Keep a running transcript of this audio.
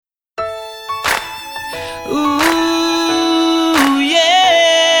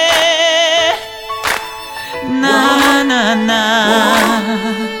na.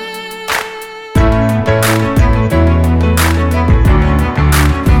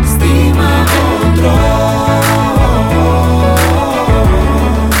 Stima otro.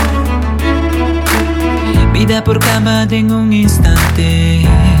 Bida por kaba en un instante.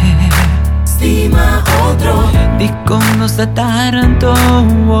 Stima otro. Dikon nos ataranto.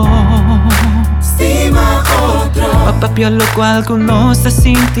 Stima otro. Papia lokual conoce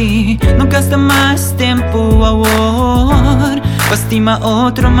sinti. No gasta más tempu, awor. Stima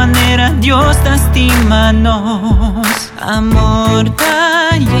Otro manera, Dios estima-nos. Amor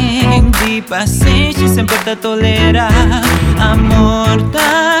tallen, di paciência, sempre te tolerar. Amor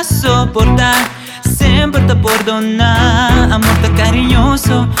te soportar, sempre te perdonar. Amor te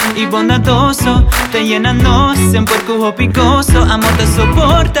cariñoso y bondadoso, te llena-nos sempre com picoso. Amor te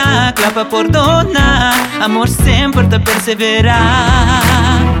soporta, clava perdona. Amor sempre te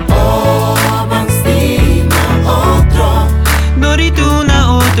perseverar. Oh, Stima Otro. Dorituna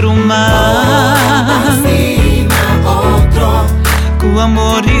outro mais. Stima Otro. Com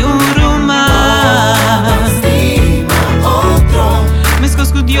amor de uruma. Stima Otro.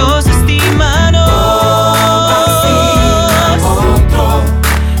 Mescos com Dios estima-nos.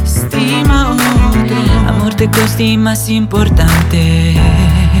 Stima outro. Amor te costi mais importante.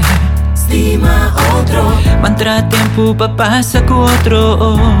 Stima Otro. Mantra tempo pa passa com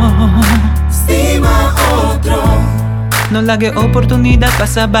outro. Stima Otro. No lage oportunidad pa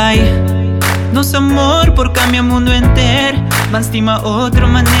sabay. Nos amor por cambia mundo entero. Man stima Otro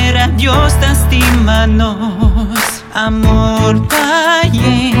manera, Dios te estima-nos. Amor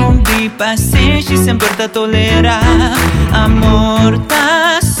tallen, di paciência, sempre te tolerar. Amor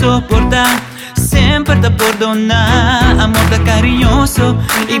te soportar, sempre te perdonar. Amor te cariñoso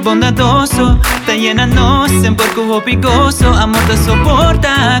y bondadoso, te llena-nos sempre com picoso. Amor te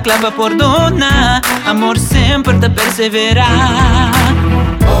soporta, clava perdona. Amor sempre te perseverar.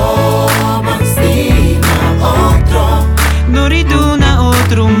 Oh, Stima Otro. Dorituna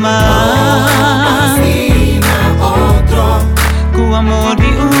outro mais. Stima Otro. Com amor de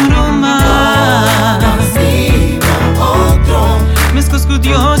uruma. Stima Otro. Mescos com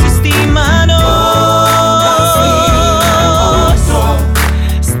Dios estima-nos.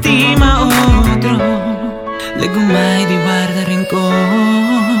 Stima Otro. Legumay di guarda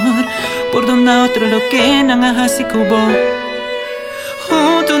rencor. Perdona outro lo que não ahasi kubo.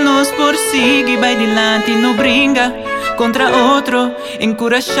 Junto nos persigue, vai dilante, no brinca contra outro,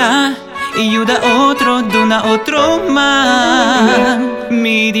 encorajar e ajuda outro, duna outro man,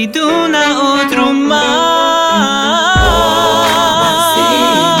 me di duna outro man.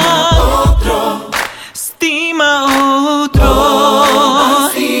 Stima Otro.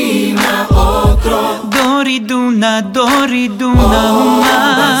 Stima Otro. Doriduna uma.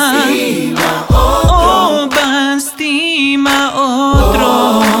 Stima Otro. Stima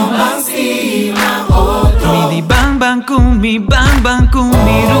Otro. Stima Otro. Mi di bang bang kumi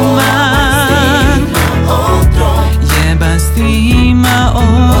rumah. Otro. Yeah, Stima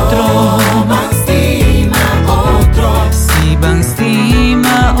Otro.